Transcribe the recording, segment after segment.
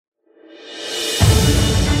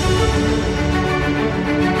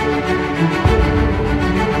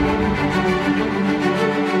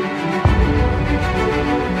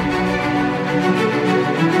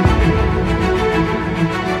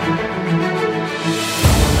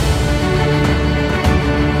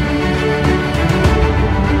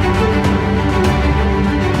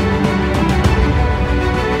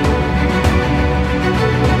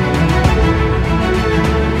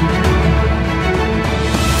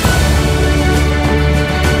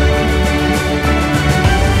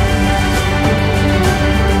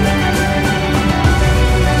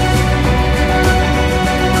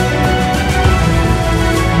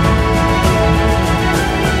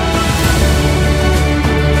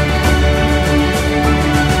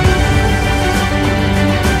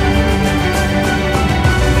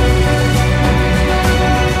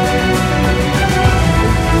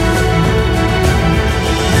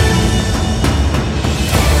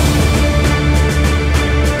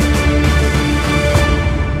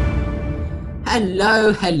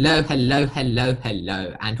Hello, hello, hello, hello,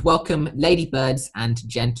 hello, and welcome, ladybirds and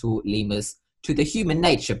gentle lemurs, to the Human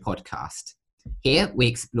Nature podcast. Here we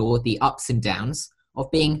explore the ups and downs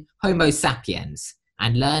of being Homo sapiens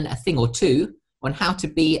and learn a thing or two on how to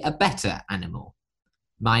be a better animal.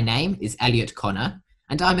 My name is Elliot Connor,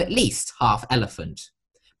 and I'm at least half elephant.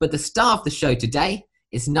 But the star of the show today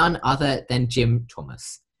is none other than Jim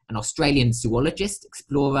Thomas, an Australian zoologist,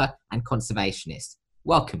 explorer, and conservationist.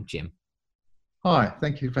 Welcome, Jim. Hi,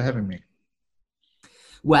 thank you for having me.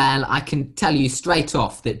 Well, I can tell you straight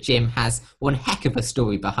off that Jim has one heck of a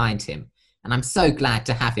story behind him, and I'm so glad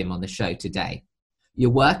to have him on the show today. Your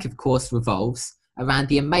work, of course, revolves around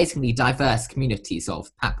the amazingly diverse communities of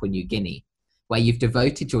Papua New Guinea, where you've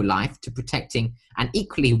devoted your life to protecting an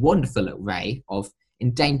equally wonderful array of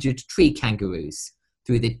endangered tree kangaroos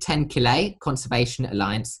through the Tenkile Conservation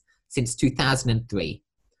Alliance since 2003.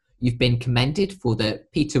 You've been commended for the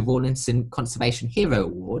Peter Rawlinson Conservation Hero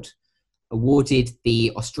Award, awarded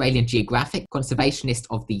the Australian Geographic Conservationist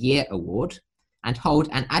of the Year Award, and hold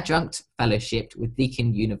an adjunct fellowship with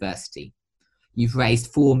Deakin University. You've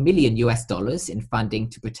raised $4 million in funding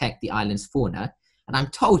to protect the island's fauna, and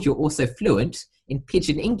I'm told you're also fluent in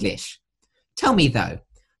Pidgin English. Tell me though,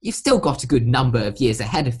 you've still got a good number of years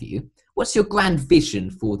ahead of you. What's your grand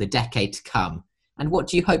vision for the decade to come, and what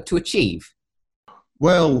do you hope to achieve?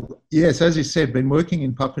 Well, yes, as you said, been working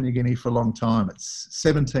in Papua New Guinea for a long time. It's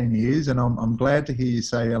 17 years, and I'm glad to hear you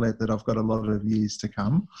say, Elliot, that I've got a lot of years to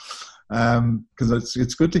come, because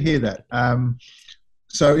it's good to hear that.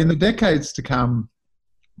 So in the decades to come,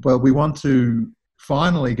 well, we want to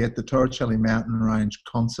finally get the Torricelli Mountain Range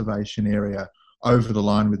Conservation Area over the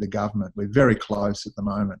line with the government. We're very close at the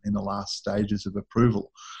moment in the last stages of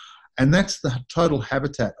approval. And that's the total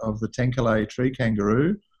habitat of the Tenkile tree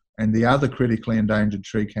kangaroo and the other critically endangered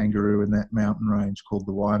tree kangaroo in that mountain range called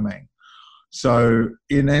the Waimang. So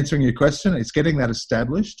in answering your question, it's getting that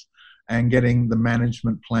established and getting the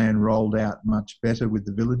management plan rolled out much better with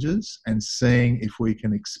the villages and seeing if we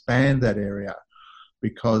can expand that area.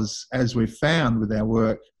 Because as we've found with our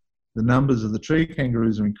work, the numbers of the tree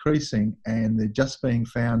kangaroos are increasing and they're just being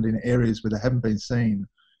found in areas where they haven't been seen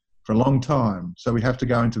for a long time. So we have to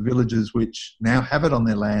go into villages which now have it on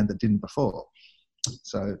their land that didn't before.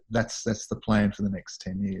 So that's the plan for the next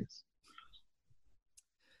 10 years.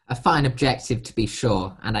 A fine objective to be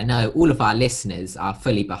sure, and I know all of our listeners are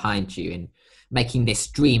fully behind you in making this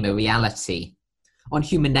dream a reality. On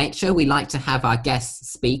Human Nature, we like to have our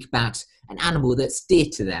guests speak about an animal that's dear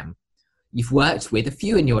to them. You've worked with a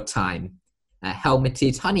few in your time: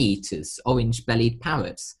 helmeted honeyeaters, orange-bellied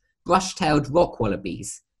parrots, brush-tailed rock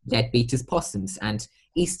wallabies, leadbeater's possums, and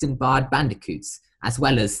eastern barred bandicoots, as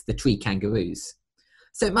well as the tree kangaroos.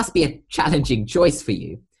 So it must be a challenging choice for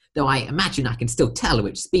you, though I imagine I can still tell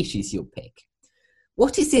which species you'll pick.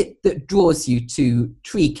 What is it that draws you to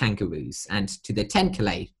tree kangaroos and to the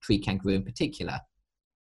Tenkile tree kangaroo in particular?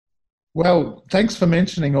 Well, thanks for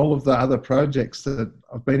mentioning all of the other projects that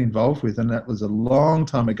I've been involved with, and that was a long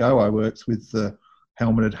time ago. I worked with the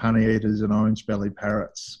helmeted honeyeaters and orange-bellied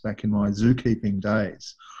parrots back in my zookeeping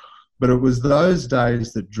days. But it was those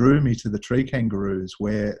days that drew me to the tree kangaroos,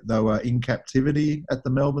 where they were in captivity at the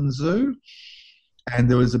Melbourne Zoo. And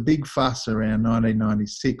there was a big fuss around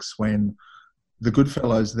 1996 when the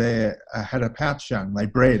Goodfellows there had a pouch young. They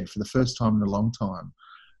bred for the first time in a long time.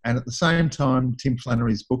 And at the same time, Tim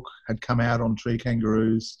Flannery's book had come out on tree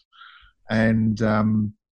kangaroos. And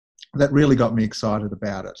that really got me excited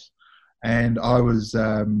about it. And I was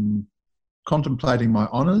contemplating my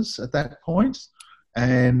honours at that point.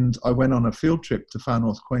 And I went on a field trip to far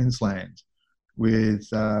north Queensland with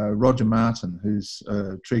Roger Martin, who's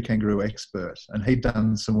a tree kangaroo expert, and he'd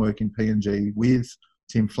done some work in PNG with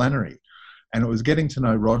Tim Flannery. And it was getting to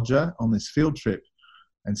know Roger on this field trip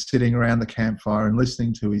and sitting around the campfire and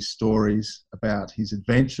listening to his stories about his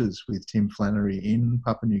adventures with Tim Flannery in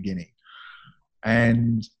Papua New Guinea.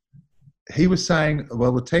 And he was saying,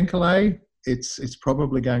 well, the Tenkile, it's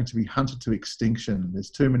probably going to be hunted to extinction. There's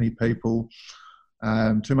too many people.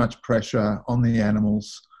 Too much pressure on the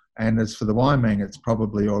animals, and as for the Waimang, it's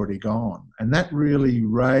probably already gone. And that really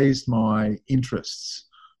raised my interests,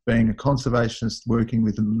 being a conservationist working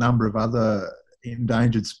with a number of other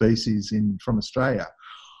endangered species from Australia.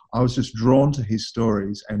 I was just drawn to his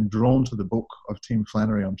stories and drawn to the book of Tim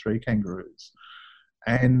Flannery on tree kangaroos.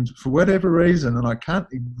 And for whatever reason, and I can't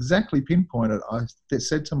exactly pinpoint it, I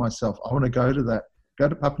said to myself, I want to go to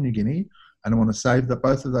Papua New Guinea, and I want to save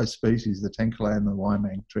both of those species, the Tenkile and the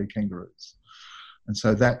Waimang tree kangaroos. And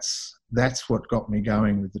so that's what got me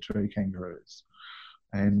going with the tree kangaroos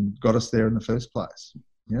and got us there in the first place.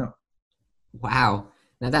 Yeah. Wow.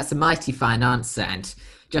 Now, that's a mighty fine answer, and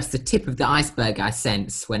just the tip of the iceberg, I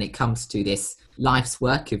sense, when it comes to this life's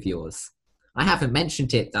work of yours. I haven't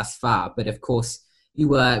mentioned it thus far, but of course, you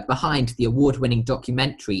were behind the award-winning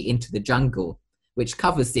documentary Into the Jungle, which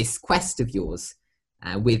covers this quest of yours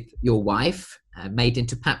with your wife, made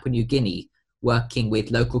into Papua New Guinea, working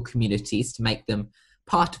with local communities to make them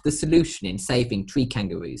part of the solution in saving tree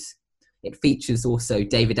kangaroos. It features also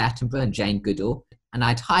David Attenborough and Jane Goodall, and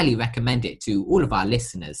I'd highly recommend it to all of our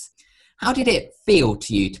listeners. How did it feel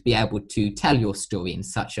to you to be able to tell your story in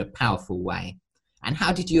such a powerful way? And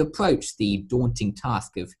how did you approach the daunting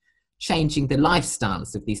task of changing the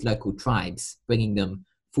lifestyles of these local tribes, bringing them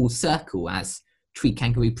full circle as tree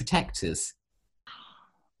kangaroo protectors?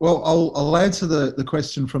 Well, I'll answer the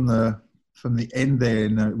question from the end there,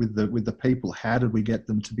 with the people. How did we get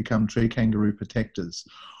them to become tree kangaroo protectors?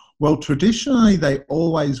 Well, traditionally, they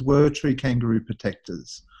always were tree kangaroo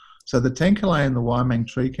protectors. So the Tenkalay and the Waimang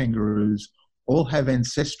tree kangaroos all have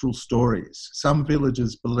ancestral stories. Some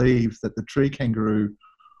villagers believe that the tree kangaroo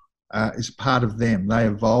is part of them. They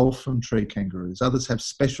evolved from tree kangaroos. Others have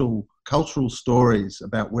special cultural stories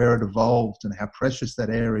about where it evolved and how precious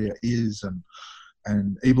that area is,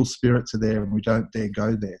 and evil spirits are there and we don't dare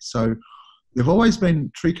go there. So they've always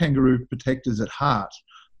been tree kangaroo protectors at heart.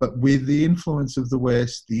 But with the influence of the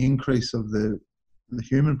West, the increase of the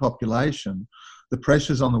human population, the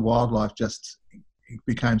pressures on the wildlife just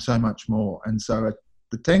became so much more. And so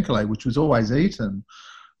the Tenkalay, which was always eaten,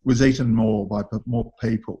 was eaten more by more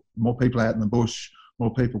people out in the bush,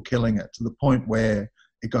 more people killing it, to the point where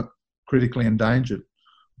it got critically endangered.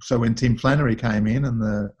 So when Tim Flannery came in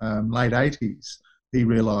the late 80s, he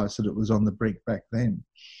realised that it was on the brink back then.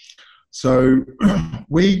 So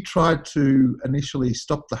we tried to initially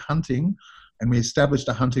stop the hunting, and we established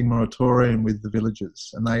a hunting moratorium with the villagers,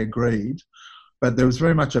 and they agreed. But there was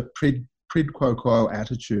very much a quid quo quo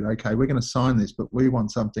attitude. Okay, we're going to sign this, but we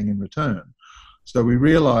want something in return. So we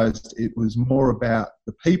realised it was more about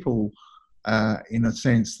the people, in a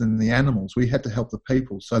sense, than the animals. We had to help the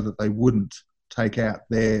people so that they wouldn't take out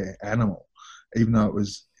their animal, even though it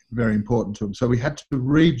was very important to them. So we had to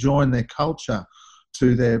rejoin their culture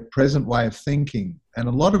to their present way of thinking. And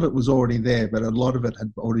a lot of it was already there, but a lot of it had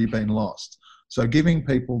already been lost. So giving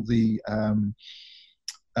people the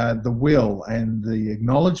will and the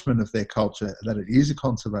acknowledgement of their culture, that it is a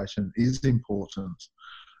conservation, is important.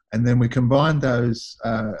 And then we combined those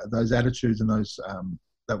attitudes and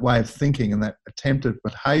that way of thinking and that attempted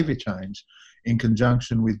behaviour change in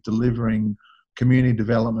conjunction with delivering community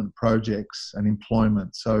development projects and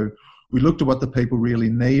employment. So we looked at what the people really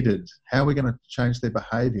needed. How are we going to change their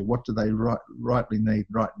behaviour? What do they rightly need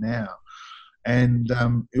right now? And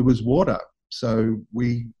it was water. So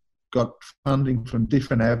we got funding from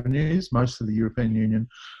different avenues, most of the European Union,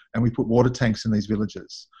 and we put water tanks in these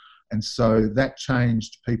villages. And so that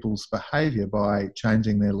changed people's behaviour by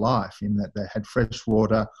changing their life, in that they had fresh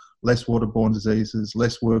water, less waterborne diseases,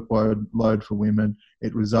 less workload for women.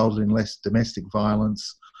 It resulted in less domestic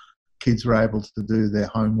violence. Kids were able to do their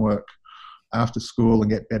homework after school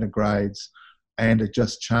and get better grades, and it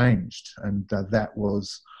just changed. And that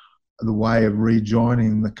was the way of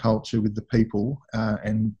rejoining the culture with the people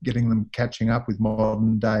and getting them catching up with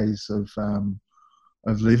modern days of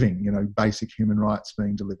living, basic human rights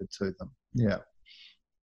being delivered to them. Yeah.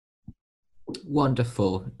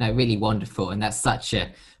 Wonderful. No, really wonderful. And that's such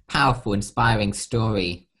a powerful, inspiring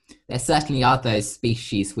story. There certainly are those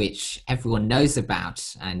species which everyone knows about,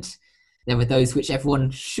 and there are those which everyone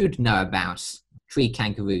should know about. Tree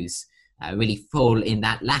kangaroos really fall in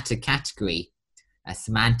that latter category.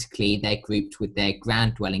 Semantically, they're grouped with their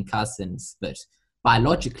ground-dwelling cousins, but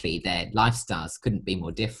biologically, their lifestyles couldn't be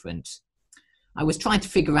more different. I was trying to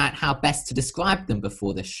figure out how best to describe them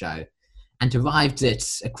before the show, and arrived at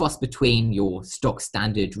a cross between your stock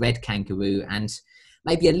standard red kangaroo and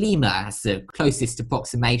maybe a lemur as the closest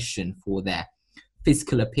approximation for their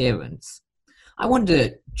physical appearance. I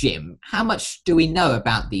wonder, Jim, how much do we know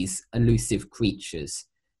about these elusive creatures,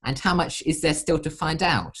 and how much is there still to find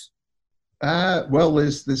out? Well,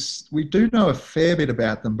 we do know a fair bit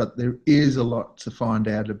about them, but there is a lot to find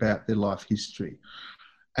out about their life history.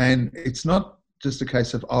 And it's not just a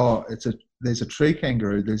case of, there's a tree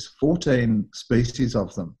kangaroo, there's 14 species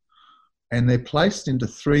of them, and they're placed into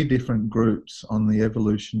 3 different groups on the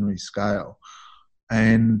evolutionary scale.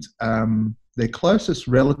 And their closest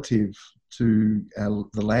relative to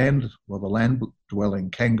the land-dwelling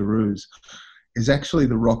kangaroos is actually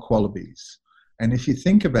the rock wallabies. And if you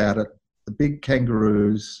think about it, the big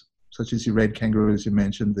kangaroos, such as your red kangaroos you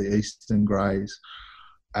mentioned, the eastern greys,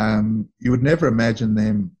 you would never imagine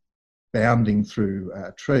them bounding through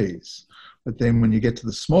trees. But then when you get to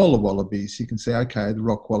the smaller wallabies, you can say, okay, the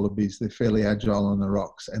rock wallabies, they're fairly agile on the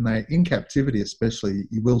rocks. And they, in captivity especially,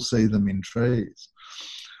 you will see them in trees.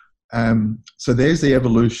 So there's the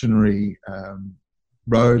evolutionary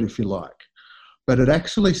road, if you like. But it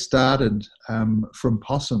actually started from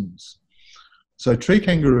possums. So tree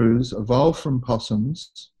kangaroos evolved from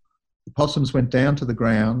possums. The possums went down to the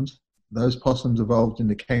ground. Those possums evolved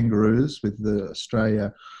into kangaroos, with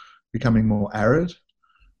Australia becoming more arid.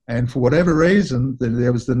 And for whatever reason,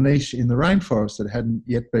 there was the niche in the rainforest that hadn't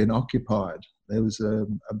yet been occupied. There was a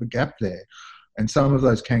gap there. And some of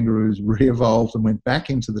those kangaroos re-evolved and went back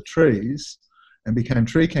into the trees and became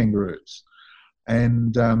tree kangaroos.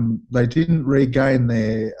 And they didn't regain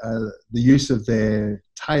the use of their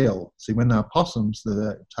tail. See, when they were possums,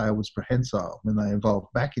 the tail was prehensile. When they evolved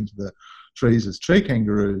back into the trees as tree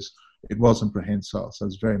kangaroos, it wasn't prehensile. So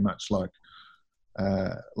it's very much like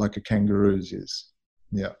a kangaroo's is.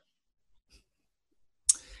 Yeah.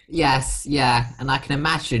 Yes, yeah. And I can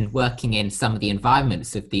imagine working in some of the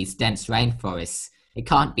environments of these dense rainforests. It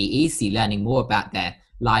can't be easy learning more about their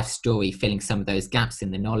life story, filling some of those gaps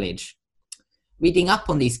in the knowledge. Reading up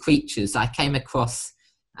on these creatures, I came across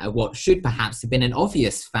what should perhaps have been an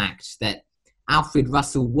obvious fact, that Alfred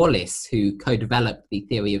Russel Wallace, who co-developed the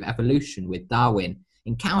theory of evolution with Darwin,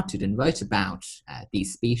 encountered and wrote about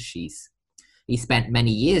these species. He spent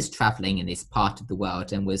many years travelling in this part of the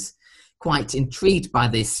world and was quite intrigued by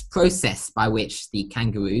this process by which the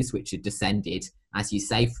kangaroos, which had descended, as you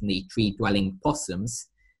say, from the tree-dwelling possums,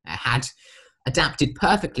 had adapted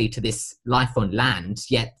perfectly to this life on land,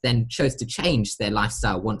 yet then chose to change their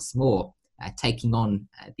lifestyle once more, taking on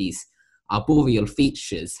these arboreal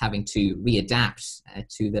features, having to readapt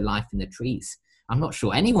to the life in the trees. I'm not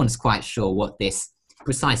sure anyone's quite sure what this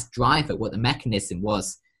precise driver, what the mechanism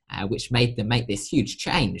was, which made them make this huge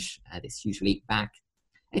change, this huge leap back.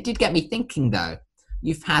 It did get me thinking, though.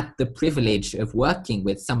 You've had the privilege of working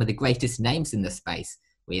with some of the greatest names in the space,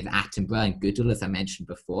 with Attenborough and Goodall, as I mentioned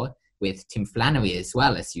before, with Tim Flannery as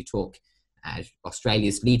well, as you talk,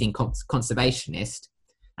 Australia's leading conservationist,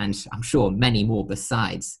 and I'm sure many more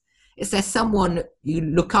besides. Is there someone you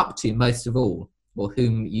look up to most of all, or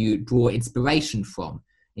whom you draw inspiration from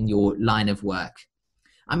in your line of work?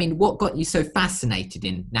 I mean, what got you so fascinated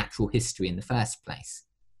in natural history in the first place?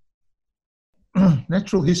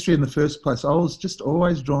 Natural history in the first place, I was just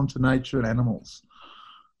always drawn to nature and animals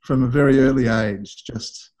from a very early age,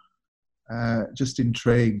 just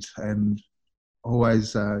intrigued, and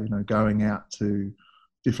always going out to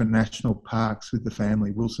different national parks with the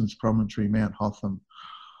family, Wilson's Promontory, Mount Hotham.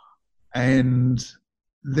 And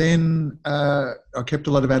then I kept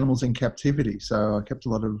a lot of animals in captivity. So I kept a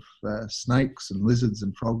lot of snakes and lizards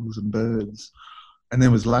and frogs and birds, and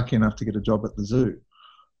then was lucky enough to get a job at the zoo.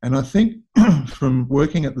 And I think from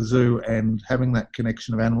working at the zoo and having that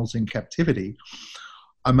connection of animals in captivity,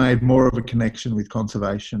 I made more of a connection with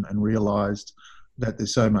conservation and realised that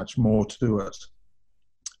there's so much more to it.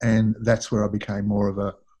 And that's where I became more of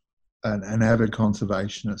an avid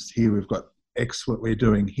conservationist. Here we've got what we're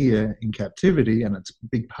doing here in captivity, and it's a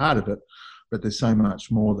big part of it, but there's so much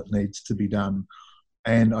more that needs to be done.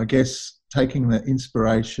 And I guess taking the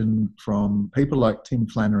inspiration from people like Tim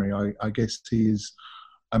Flannery, I guess he is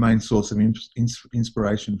a main source of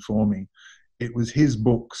inspiration for me. It was his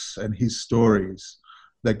books and his stories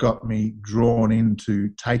that got me drawn into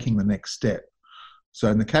taking the next step. So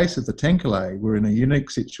in the case of the tenkelae, we're in a unique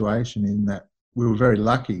situation in that we were very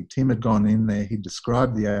lucky. Tim had gone in there, he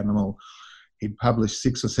described the animal, he'd published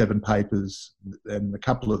 6 or 7 papers and a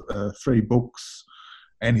couple of 3 books,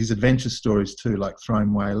 and his adventure stories too, like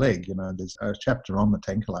Thrown Way Leg. There's a chapter on the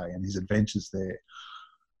tenkelae and his adventures there.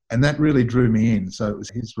 And that really drew me in. So it was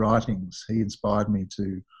his writings. He inspired me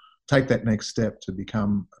to take that next step to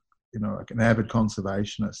become, like an avid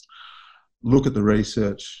conservationist, look at the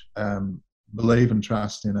research, believe and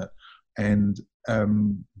trust in it, and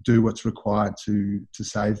do what's required to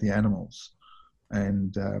save the animals.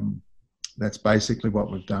 And that's basically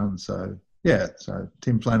what we've done. So, yeah, so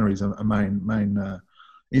Tim Flannery's a main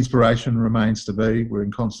inspiration, remains to be. We're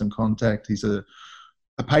in constant contact. He's a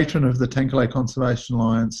patron of the Tenkelae Conservation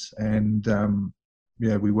Alliance, and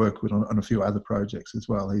we work with on a few other projects as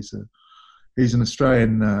well. He's an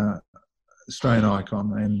Australian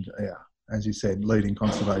icon, and as you said, leading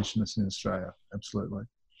conservationist in Australia. Absolutely.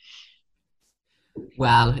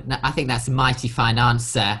 Well, I think that's a mighty fine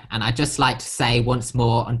answer, and I'd just like to say once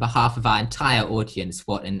more on behalf of our entire audience,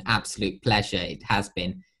 what an absolute pleasure it has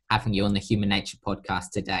been having you on the Human Nature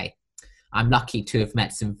podcast today. I'm lucky to have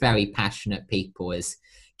met some very passionate people as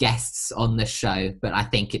guests on the show, but I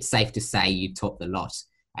think it's safe to say you topped the lot.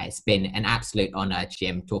 It's been an absolute honour,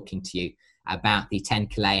 Jim, talking to you about the 10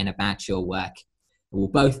 and about your work. We'll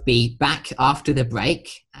both be back after the break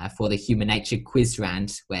for the Human Nature quiz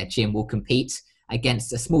round, where Jim will compete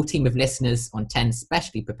against a small team of listeners on 10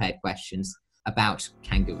 specially prepared questions about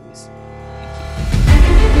kangaroos.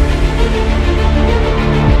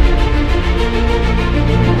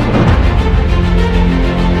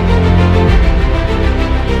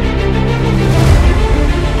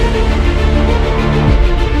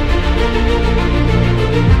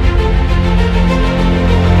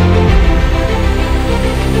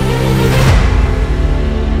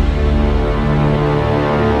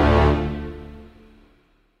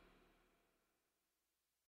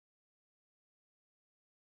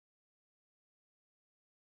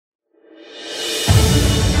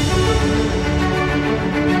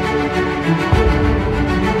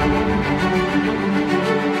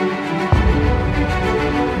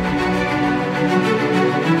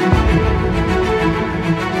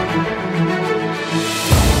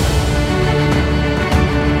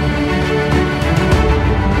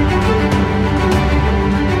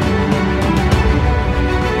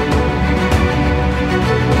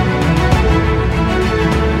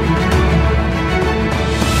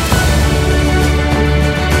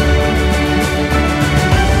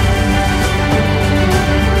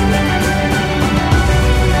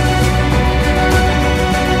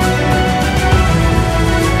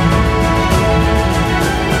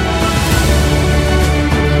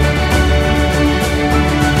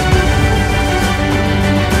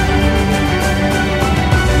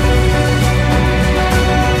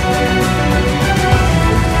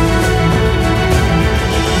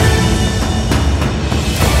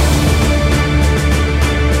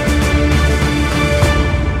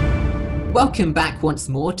 Welcome back once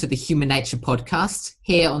more to the Human Nature podcast.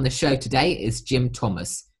 Here on the show today is Jim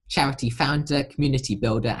Thomas, charity founder, community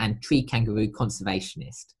builder, and tree kangaroo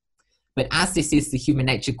conservationist. But as this is the Human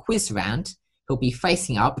Nature quiz round, he'll be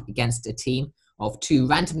facing up against a team of 2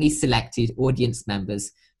 randomly selected audience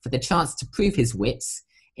members for the chance to prove his wits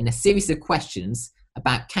in a series of questions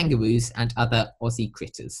about kangaroos and other Aussie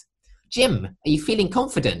critters. Jim, are you feeling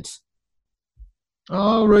confident?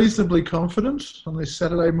 Oh, reasonably confident on this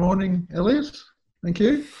Saturday morning, Elliot. Thank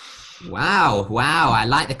you. Wow. I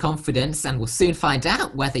like the confidence, and we'll soon find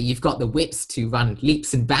out whether you've got the wits to run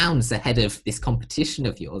leaps and bounds ahead of this competition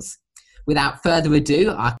of yours. Without further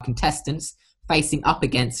ado, our contestants facing up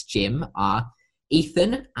against Jim are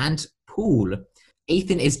Ethan and Paul.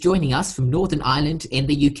 Ethan is joining us from Northern Ireland in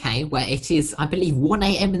the UK, where it is, I believe, 1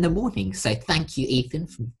 a.m. in the morning. So thank you, Ethan,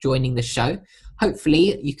 for joining the show.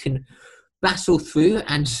 Hopefully you can battle through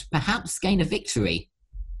and perhaps gain a victory.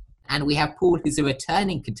 And we have Paul, who's a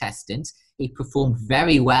returning contestant. He performed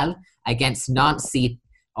very well against Nancy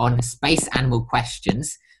on space animal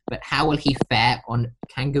questions, but how will he fare on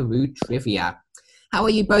kangaroo trivia? How are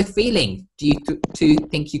you both feeling? Do you two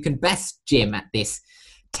think you can best Jim at this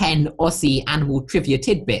 10 Aussie animal trivia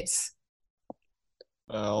tidbits?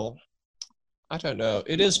 Well, I don't know.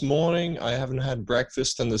 It is morning. I haven't had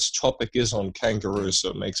breakfast, and this topic is on kangaroos,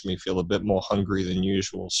 so it makes me feel a bit more hungry than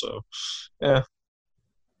usual. So, yeah.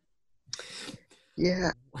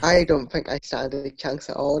 Yeah, I don't think I stand a chance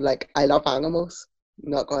at all. Like, I love animals,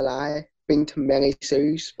 not gonna lie. Been to many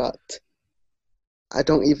zoos, but I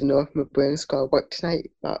don't even know if my brain's gonna work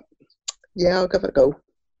tonight. But yeah, I'll give it a go.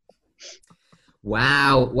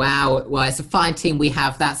 Wow. Well, it's a fine team we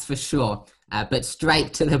have, that's for sure. But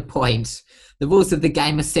straight to the point. The rules of the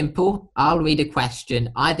game are simple. I'll read a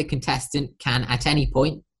question. Either contestant can, at any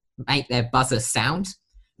point, make their buzzer sound.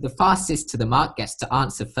 The fastest to the mark gets to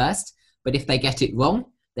answer first, but if they get it wrong,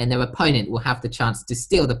 then their opponent will have the chance to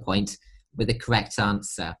steal the point with the correct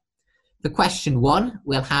answer. For question 1,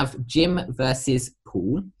 we'll have Jim versus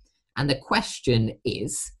Paul. And the question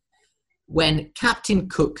is, when Captain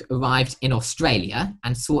Cook arrived in Australia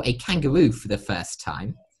and saw a kangaroo for the first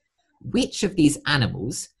time, which of these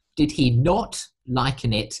animals did he not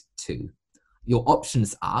liken it to? Your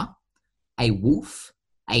options are a wolf,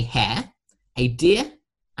 a hare, a deer,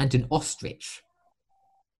 and an ostrich.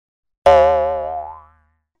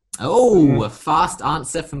 Oh, a fast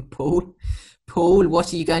answer from Paul. Paul,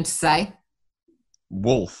 what are you going to say?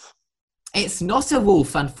 Wolf. It's not a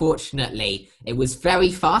wolf, unfortunately. It was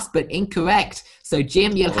very fast, but incorrect. So,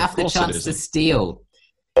 Jim, you'll have the chance to steal.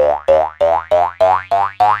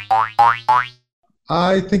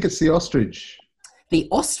 I think it's the ostrich. The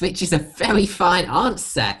ostrich is a very fine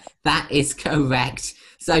answer. That is correct.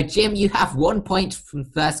 So, Jim, you have 1 point from the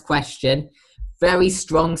first question. Very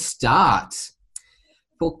strong start.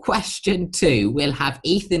 For question 2, we'll have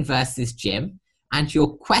Ethan versus Jim. And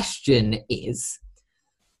your question is,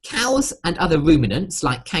 Cows and other ruminants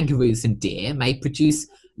like kangaroos and deer may produce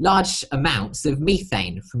large amounts of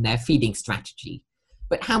methane from their feeding strategy.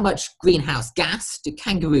 But how much greenhouse gas do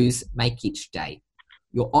kangaroos make each day?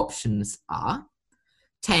 Your options are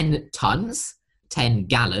 10 tons, 10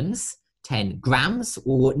 gallons, 10 grams,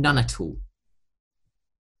 or none at all.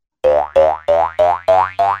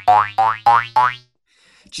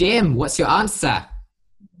 Jim, what's your answer?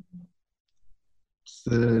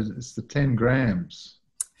 It's the 10 grams,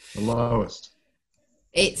 the lowest.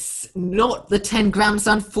 It's not the 10 grams,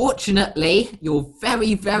 unfortunately. You're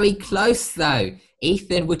very, very close, though.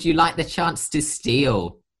 Ethan, would you like the chance to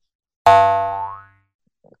steal?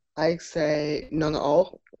 I say none at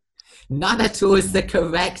all. None at all is the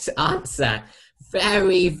correct answer.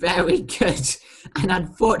 Very, very good. And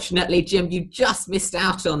unfortunately, Jim, you just missed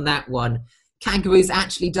out on that one. Kangaroos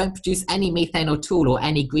actually don't produce any methane at all or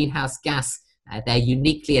any greenhouse gas. They're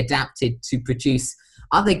uniquely adapted to produce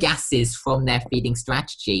other gases from their feeding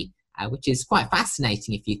strategy, which is quite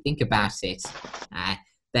fascinating if you think about it.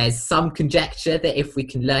 There's some conjecture that if we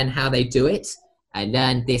can learn how they do it,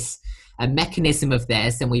 learn this mechanism of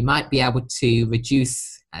theirs, then we might be able to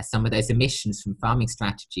reduce some of those emissions from farming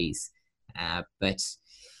strategies. But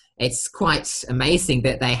it's quite amazing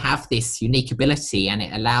that they have this unique ability, and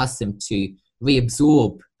it allows them to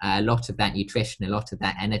reabsorb a lot of that nutrition, a lot of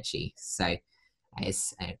that energy. So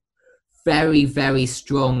it's a very, very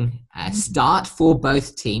strong start for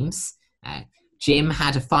both teams. Jim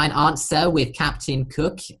had a fine answer with Captain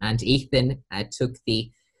Cook, and Ethan took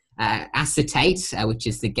the acetate, which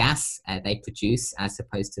is the gas they produce as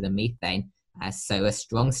opposed to the methane. So a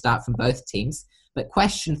strong start from both teams. But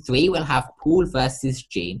question 3, we'll have Paul versus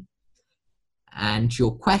Jean. And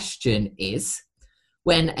your question is,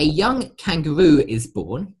 when a young kangaroo is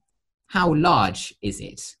born, how large is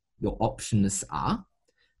it? Your options are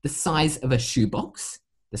the size of a shoebox,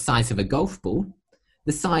 the size of a golf ball,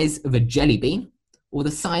 the size of a jelly bean, or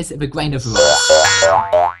the size of a grain of rice.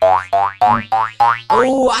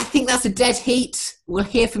 Oh, I think that's a dead heat. We'll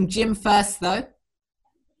hear from Jim first, though.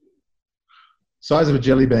 Size of a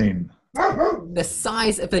jelly bean. The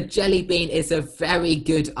size of a jelly bean is a very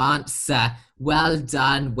good answer. Well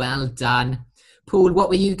done, well done. Paul, what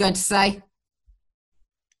were you going to say?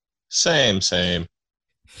 Same.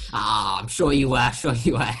 Ah, I'm sure you were,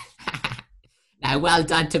 Now, well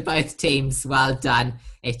done to both teams, well done.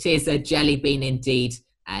 It is a jelly bean indeed.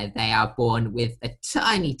 They are born with a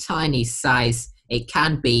tiny, tiny size. It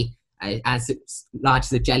can be as large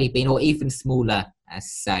as a jelly bean or even smaller.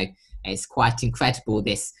 So it's quite incredible,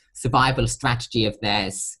 this survival strategy of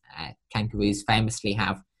theirs. Kangaroos famously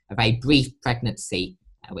have a very brief pregnancy,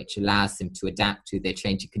 which allows them to adapt to the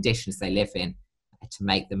changing conditions they live in to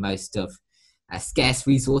make the most of scarce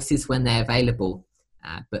resources when they're available.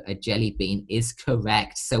 But a jelly bean is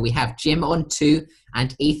correct. So we have Jim on 2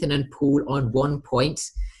 and Ethan and Paul on 1 point.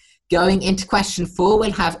 Going into question 4,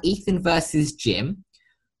 we'll have Ethan versus Jim.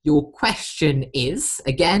 Your question is,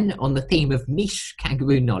 again, on the theme of niche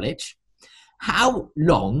kangaroo knowledge. How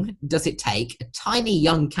long does it take a tiny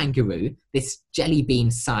young kangaroo, this jelly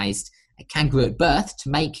bean-sized kangaroo at birth, to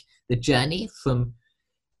make the journey from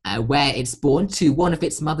where it's born to one of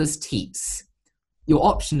its mother's teats? Your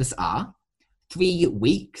options are 3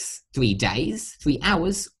 weeks, 3 days, 3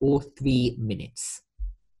 hours, or 3 minutes.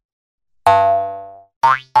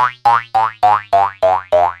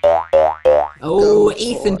 Oh,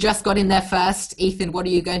 Ethan just got in there first. Ethan, what are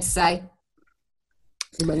you going to say?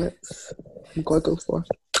 3 minutes. I'm going to go for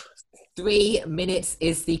 3 minutes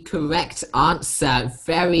is the correct answer.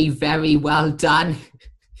 Very, very well done.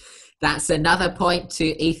 That's another point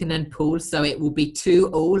to Ethan and Paul, so it will be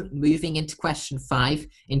 2-2 moving into question 5.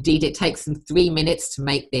 Indeed, it takes them 3 minutes to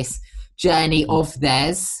make this journey of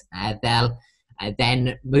theirs. They'll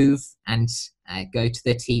then move and go to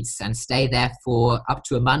the teats and stay there for up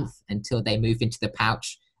to a month until they move into the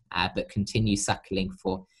pouch, but continue suckling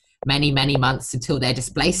for many, many months until they're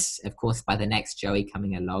displaced, of course, by the next joey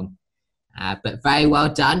coming along. But very well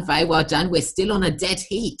done, very well done. We're still on a dead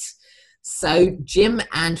heat. So, Jim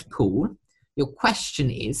and Paul, your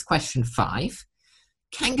question is, question 5.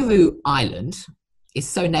 Kangaroo Island is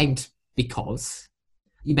so named because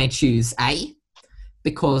you may choose A,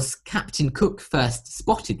 because Captain Cook first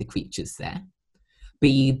spotted the creatures there,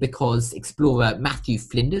 B, because explorer Matthew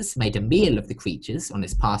Flinders made a meal of the creatures on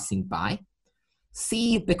his passing by,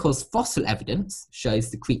 C, because fossil evidence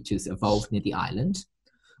shows the creatures evolved near the island,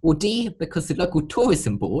 or D, because the local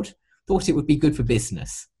tourism board thought it would be good for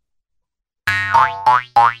business.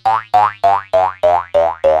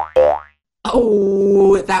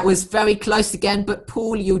 Oh, that was very close again, but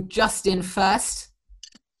Paul, you're just in first.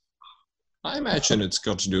 I imagine it's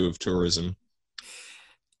got to do with tourism.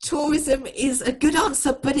 Tourism is a good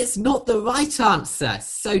answer, but it's not the right answer.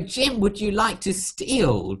 So, Jim, would you like to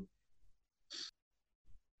steal?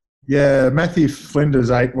 Yeah, Matthew Flinders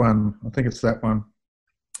ate one. I think it's that one.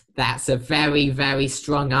 That's a very, very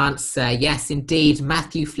strong answer. Yes, indeed.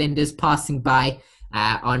 Matthew Flinders, passing by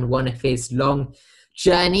on one of his long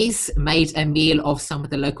journeys, made a meal of some of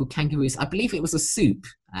the local kangaroos. I believe it was a soup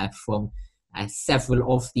from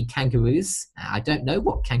several of the kangaroos. I don't know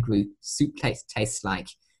what kangaroo soup tastes like,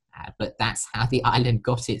 but that's how the island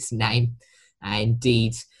got its name.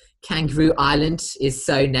 Indeed, Kangaroo Island is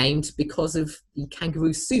so named because of the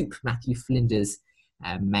kangaroo soup Matthew Flinders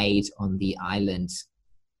made on the island.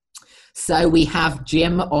 So we have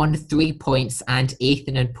Jim on 3 points and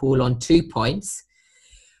Ethan and Paul on 2 points.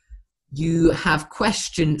 You have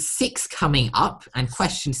question 6 coming up, and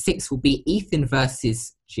question 6 will be Ethan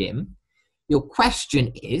versus Jim. Your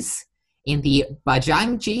question is, in the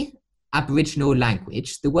Bajangi Aboriginal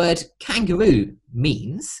language, the word kangaroo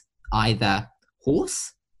means either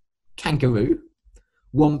horse, kangaroo,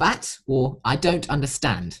 wombat, or I don't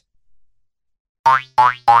understand.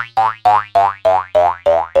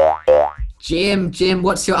 Jim,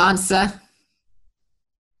 what's your answer?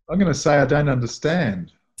 I'm going to say I don't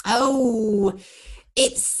understand. Oh,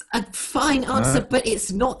 it's a fine answer, but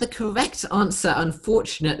it's not the correct answer,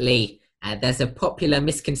 unfortunately. There's a popular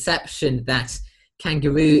misconception that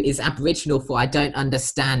kangaroo is Aboriginal for I don't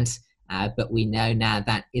understand, but we know now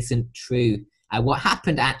that isn't true. What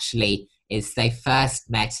happened actually is they first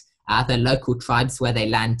met the local tribes where they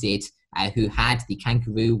landed who had the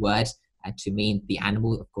kangaroo word to mean the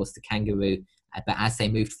animal, of course, the kangaroo. But as they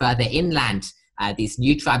moved further inland, these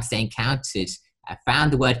new tribes they encountered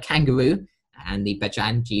found the word kangaroo, and the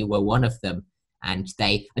Bajangi were one of them. And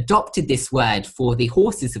they adopted this word for the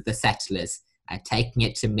horses of the settlers, taking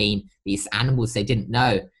it to mean these animals they didn't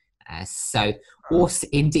know. So horse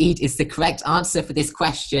indeed is the correct answer for this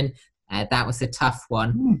question. That was a tough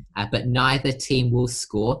one, but neither team will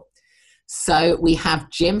score. So we have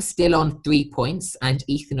Jim still on 3 points and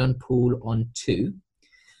Ethan and Paul on 2.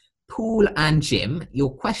 Paul and Jim,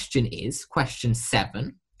 your question is question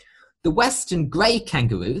 7. The western grey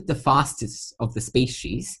kangaroo, the fastest of the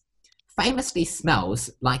species, famously smells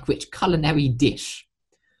like which culinary dish?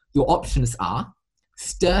 Your options are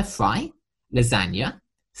stir fry, lasagna,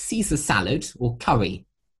 Caesar salad, or curry.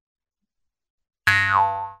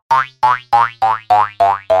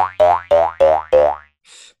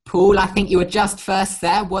 Paul, I think you were just first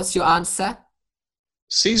there. What's your answer?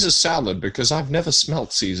 Caesar salad, because I've never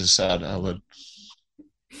smelt Caesar salad.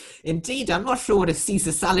 Indeed, I'm not sure what a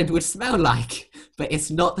Caesar salad would smell like, but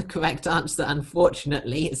it's not the correct answer,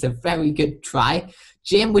 unfortunately. It's a very good try.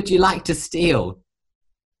 Jim, would you like to steal?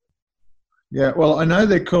 Yeah, well, I know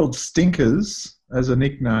they're called stinkers as a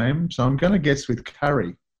nickname, so I'm going to guess with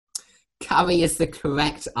curry. Curry is the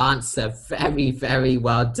correct answer. Very, very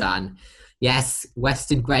well done. Yes,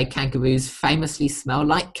 western grey kangaroos famously smell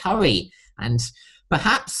like curry, and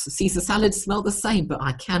perhaps Caesar salads smell the same, but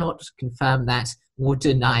I cannot confirm that or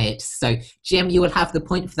deny it. So, Jim, you will have the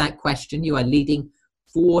point for that question. You are leading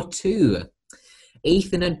 4-2.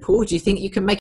 Ethan and Paul, do you think you can make